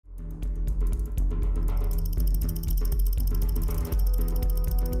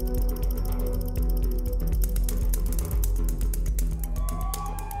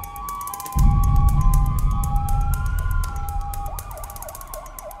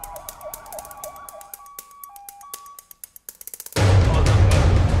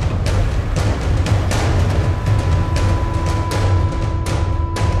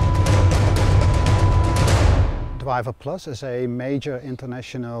Driver Plus is a major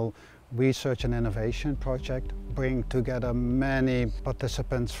international research and innovation project, bringing together many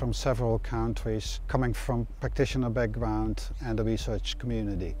participants from several countries, coming from practitioner background and the research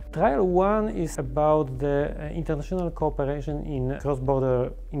community. Trial 1 is about the international cooperation in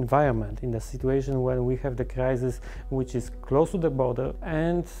cross-border environment, in the situation when we have the crisis which is close to the border,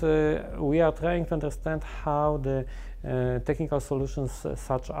 and we are trying to understand how the technical solutions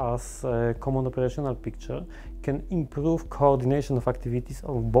such as common operational picture can improve coordination of activities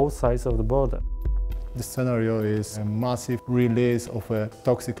on both sides of the border. The scenario is a massive release of a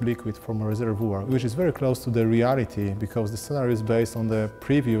toxic liquid from a reservoir, which is very close to the reality because the scenario is based on the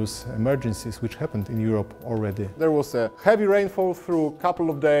previous emergencies which happened in Europe already. There was a heavy rainfall through a couple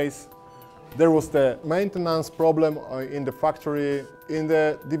of days. There was the maintenance problem in the factory. In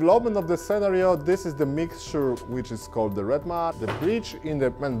the development of the scenario, this is the mixture which is called the red mud. The breach in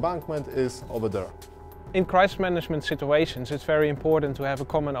the embankment is over there. In crisis management situations, it's very important to have a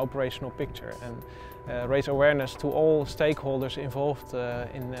common operational picture and raise awareness to all stakeholders involved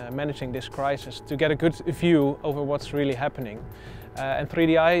in managing this crisis to get a good view over what's really happening. And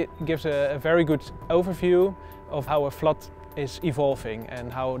 3DI gives a very good overview of how a flood is evolving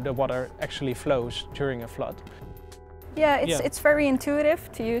and how the water actually flows during a flood. Yeah, it's very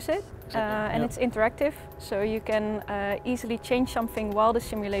intuitive to use it and it's interactive, so you can easily change something while the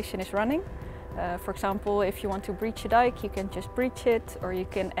simulation is running. For example, if you want to breach a dike, you can just breach it, or you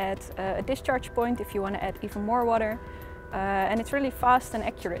can add a discharge point if you want to add even more water. And it's really fast and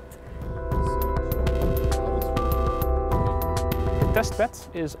accurate. The testbed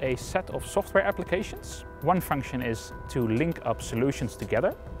is a set of software applications. One function is to link up solutions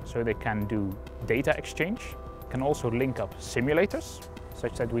together, so they can do data exchange. Can also link up simulators,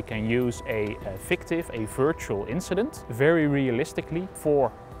 such that we can use a virtual incident very realistically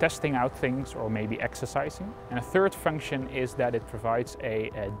for testing out things or maybe exercising. And a third function is that it provides a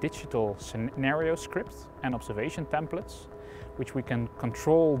digital scenario script and observation templates, which we can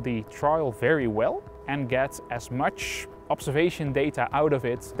control the trial very well and get as much observation data out of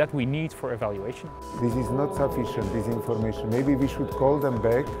it that we need for evaluation. This is not sufficient, this information. Maybe we should call them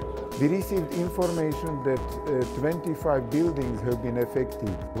back. We received information that 25 buildings have been affected.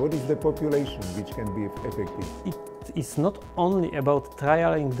 What is the population which can be affected? It is not only about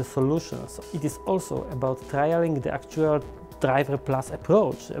trialing the solutions, it is also about trialing the actual Driver Plus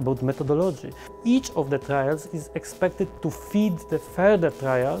approach, about methodology. Each of the trials is expected to feed the further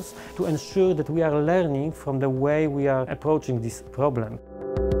trials to ensure that we are learning from the way we are approaching this problem.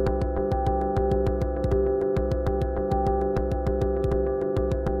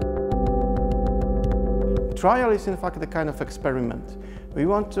 Trial is in fact a kind of experiment. We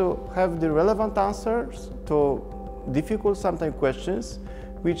want to have the relevant answers to difficult sometimes questions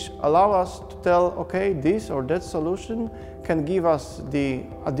which allow us to tell, okay, this or that solution can give us the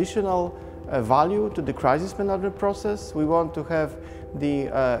additional value to the crisis management process. We want to have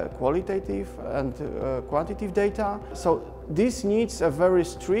the qualitative and quantitative data. So this needs a very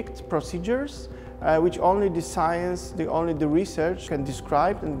strict procedures which only the science, only the research can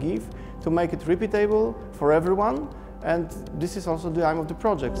describe and give to make it repeatable for everyone. And this is also the aim of the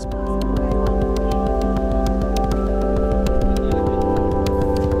project.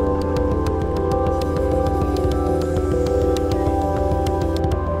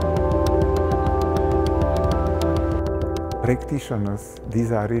 Practitioners,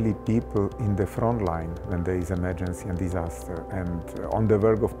 these are really people in the front line when there is emergency and disaster, and on the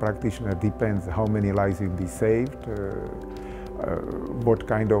work of practitioner depends how many lives will be saved, what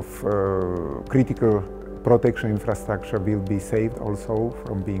kind of critical protection infrastructure will be saved also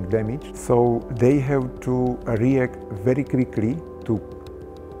from being damaged. So they have to react very quickly to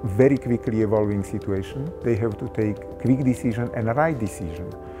very quickly evolving situation. They have to take quick decision and a right decision.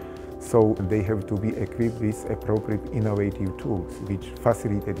 So they have to be equipped with appropriate innovative tools which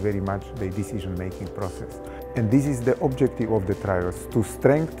facilitate very much the decision-making process. And this is the objective of the trials, to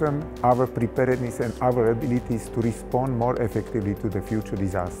strengthen our preparedness and our abilities to respond more effectively to the future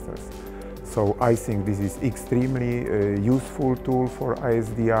disasters. So I think this is extremely useful tool for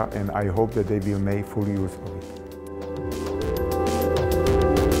ISDR, and I hope that they will make full use of it.